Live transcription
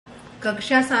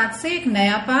कक्षा 7 से एक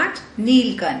नया पाठ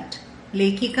नीलकंठ।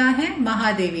 लेखिका है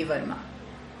महादेवी वर्मा।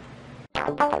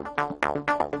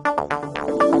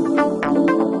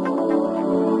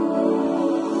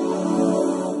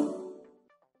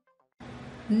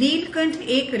 नीलकंठ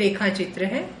एक रेखा चित्र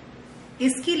है।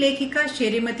 इसकी लेखिका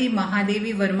श्रीमती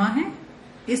महादेवी वर्मा है।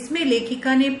 इसमें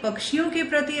लेखिका ने पक्षियों के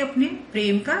प्रति अपने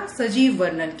प्रेम का सजीव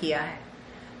वर्णन किया है।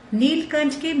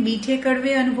 नीलकंठ के मीठे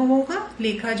कड़वे अनुभवों का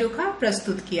लेखा जोखा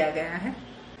प्रस्तुत किया गया है।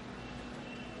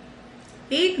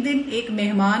 एक दिन एक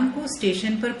मेहमान को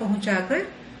स्टेशन पर पहुंचाकर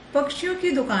पक्षियों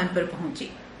की दुकान पर पहुंची।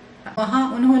 वहां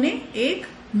उन्होंने एक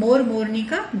मोर मोरनी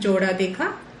का जोड़ा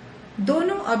देखा।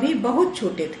 दोनों अभी बहुत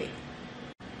छोटे थे।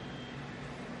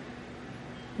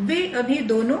 वे अभी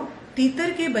दोनों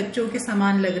तीतर के बच्चों के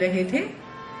समान लग रहे थे।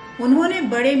 उन्होंने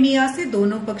बड़े मियाँ से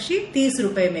दोनों पक्षी 30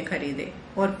 रुपए में खरीदे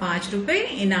और 5 रुपए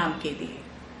इनाम के दिए।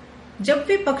 जब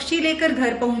वे पक्षी लेकर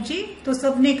घर पहुंची तो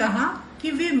सबने कहा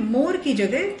कि वे मोर की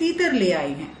जगह तीतर ले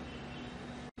आई हैं।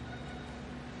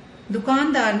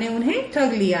 दुकानदार ने उन्हें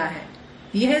ठग लिया है।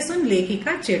 यह सुन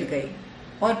लेखिका चिढ़ गई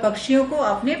और पक्षियों को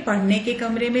अपने पढ़ने के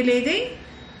कमरे में ले गई।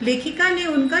 लेखिका ने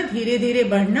उनका धीरे धीरे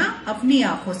बढ़ना अपनी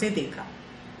आंखों से देखा।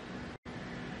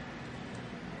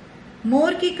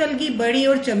 मोर की कलगी बड़ी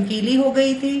और चमकीली हो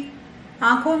गई थी।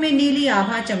 आंखों में नीली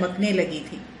आभा चमकने लगी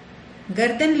थी।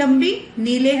 गर्दन लंबी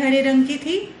नीले हरे रंग की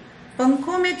थी।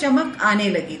 पंखों में चमक आने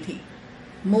लगी थी।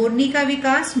 मोरनी का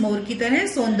विकास मोर की तरह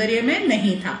सौंदर्य में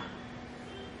नहीं था,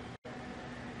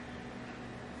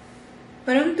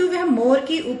 परंतु वह मोर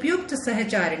की उपयुक्त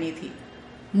सहचारिणी थी।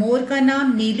 मोर का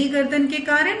नाम नीली गर्दन के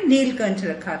कारण नीलकंठ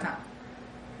रखा था।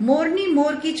 मोरनी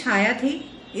मोर की छाया थी,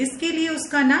 इसके लिए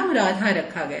उसका नाम राधा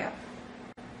रखा गया।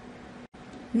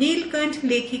 नीलकंठ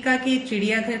लेखिका के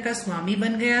चिड़ियाघर का स्वामी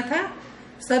बन गया था।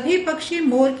 सभी पक्षी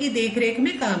मोर की देखरेख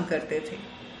में काम करते थे।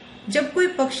 जब कोई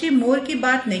पक्षी मोर की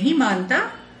बात नहीं मानता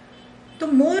तो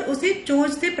मोर उसे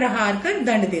चोंच से प्रहार कर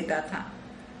दंड देता था।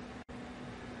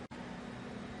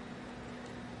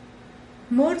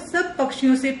 मोर सब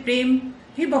पक्षियों से प्रेम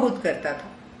भी बहुत करता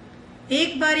था।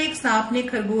 एक बार एक सांप ने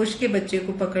खरगोश के बच्चे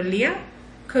को पकड़ लिया।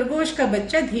 खरगोश का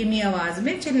बच्चा धीमी आवाज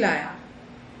में चिल्लाया।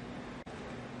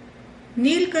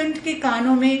 नीलकंठ के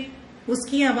कानों में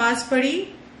उसकी आवाज पड़ी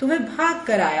तो वह भाग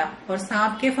कर आया और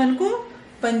सांप के फन को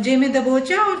पंजे में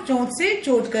दबोचा और चोंच से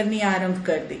चोट करनी आरंभ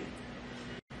कर दी।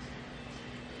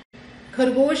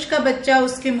 खरगोश का बच्चा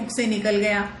उसके मुख से निकल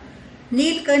गया।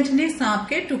 नीलकंठ ने सांप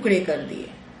के टुकड़े कर दिए।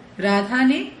 राधा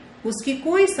ने उसकी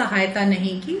कोई सहायता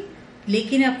नहीं की,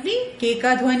 लेकिन अपनी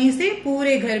केका ध्वनि से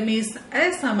पूरे घर में इस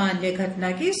असामान्य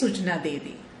घटना की सूचना दे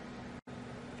दी।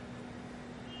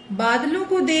 बादलों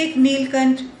को देख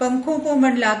नीलकंठ पंखों को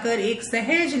मंडलाकर एक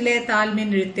सहज लय ताल में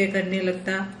नृत्य करने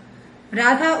लगता।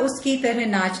 राधा उसकी तरह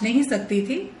नाच नहीं सकती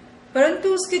थी, परंतु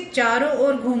उसके चारों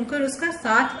ओर घूमकर उसका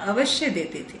साथ अवश्य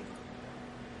देती थी।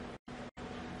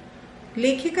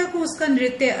 लेखिका को उसका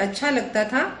नृत्य अच्छा लगता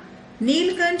था।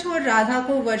 नीलकंठ और राधा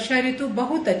को वर्षा ऋतु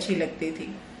बहुत अच्छी लगती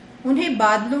थी। उन्हें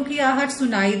बादलों की आहट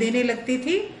सुनाई देने लगती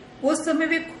थी। उस समय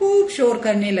वे खूब शोर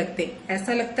करने लगते।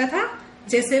 ऐसा लगता था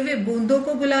जैसे वे बूंदों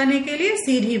को बुलाने के लिए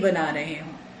सीढ़ी बना रहे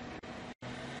हों।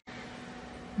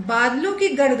 बादलों की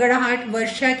गड़गड़ाहट,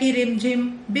 वर्षा की रिमझिम,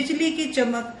 बिजली की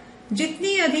चमक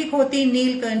जितनी अधिक होती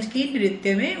नीलकंठ की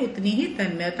नृत्य में, उतनी ही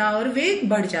तन्मयता और वेग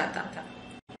बढ़ जाता था।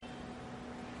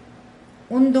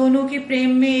 उन दोनों के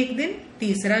प्रेम में एक दिन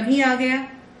तीसरा भी आ गया।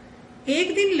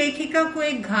 एक दिन लेखिका को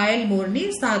एक घायल मोरनी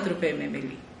 7 रुपए में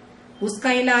मिली।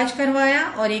 उसका इलाज करवाया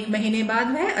और 1 महीने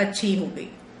बाद वह अच्छी हो गई।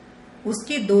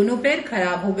 उसके दोनों पैर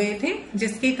खराब हो गए थे,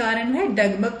 जिसके कारण वह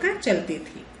डगमग कर चलती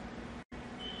थी।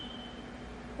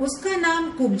 उसका नाम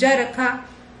कुब्जा रखा।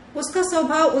 उसका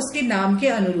स्वभाव उसके नाम के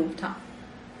अनुरूप था।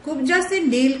 कुब्जा से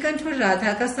नीलकंठ और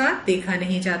राधा का साथ देखा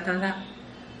नहीं जाता था।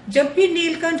 जब भी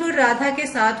नीलकंठ और राधा के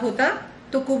साथ होता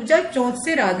तो कुब्जा चोंच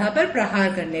से राधा पर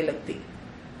प्रहार करने लगती।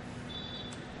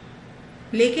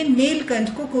 लेकिन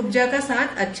नीलकंठ को कुब्जा का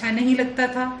साथ अच्छा नहीं लगता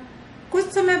था।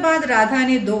 कुछ समय बाद राधा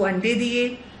ने 2 अंडे दिए।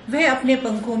 वह अपने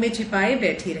पंखों में छिपाए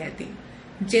बैठी रहती।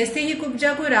 जैसे ही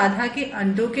कुब्जा को राधा के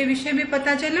अंडों के विषय में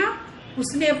पता चला,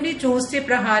 उसने अपनी चोंच से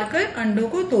प्रहार कर अंडों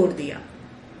को तोड़ दिया।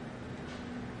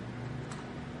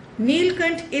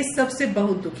 नीलकंठ इस सब से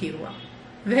बहुत दुखी हुआ।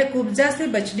 वह कुब्जा से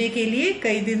बचने के लिए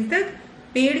कई दिन तक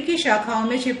पेड़ की शाखाओं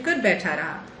में छिपकर बैठा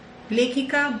रहा।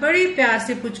 लेखिका बड़े प्यार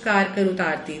से पुचकार कर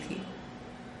उतारती थी।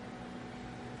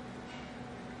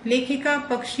 लेखिका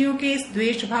पक्षियों के इस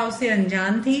द्वेष भाव से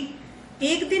अनजान थी।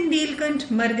 एक दिन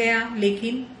नीलकंठ मर गया,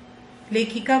 लेकिन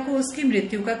लेखिका को उसकी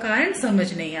मृत्यु का कारण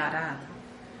समझ नहीं आ रहा था।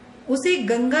 उसे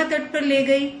गंगा तट पर ले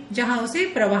गई, जहां उसे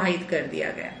प्रवाहित कर दिया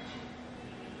गया।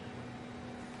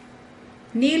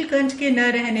 नीलकंठ के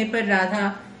न रहने पर राधा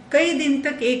कई दिन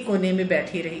तक एक कोने में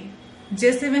बैठी रही,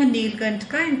 जैसे वह नीलकंठ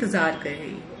का इंतजार कर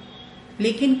रही हो।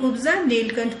 लेकिन कुब्जा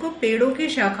नीलकंठ को पेड़ों की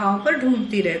शाखाओं पर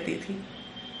ढूंढती रहती थी।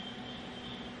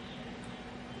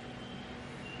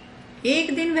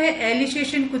 एक दिन वह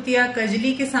एलिशेशन कुतिया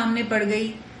कजली के सामने पड़ गई।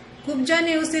 कुब्जा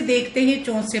ने उसे देखते ही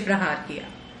चोंच से प्रहार किया।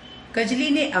 कजली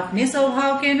ने अपने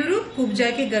स्वभाव के अनुरूप कुब्जा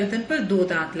के गर्दन पर 2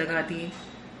 दांत लगा दिए।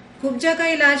 कुब्जा का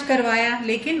इलाज करवाया,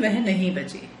 लेकिन वह नहीं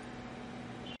बची।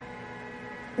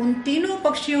 उन तीनों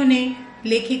पक्षियों ने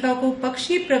लेखिका को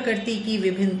पक्षी प्रकृति की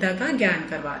विभिन्नता का ज्ञान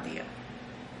करवा दिया।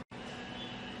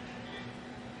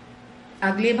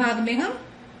 अगले भाग में हम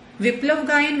विप्लव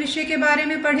गायन विषय के बारे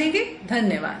में पढ़ेंगे।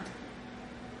 धन्यवाद।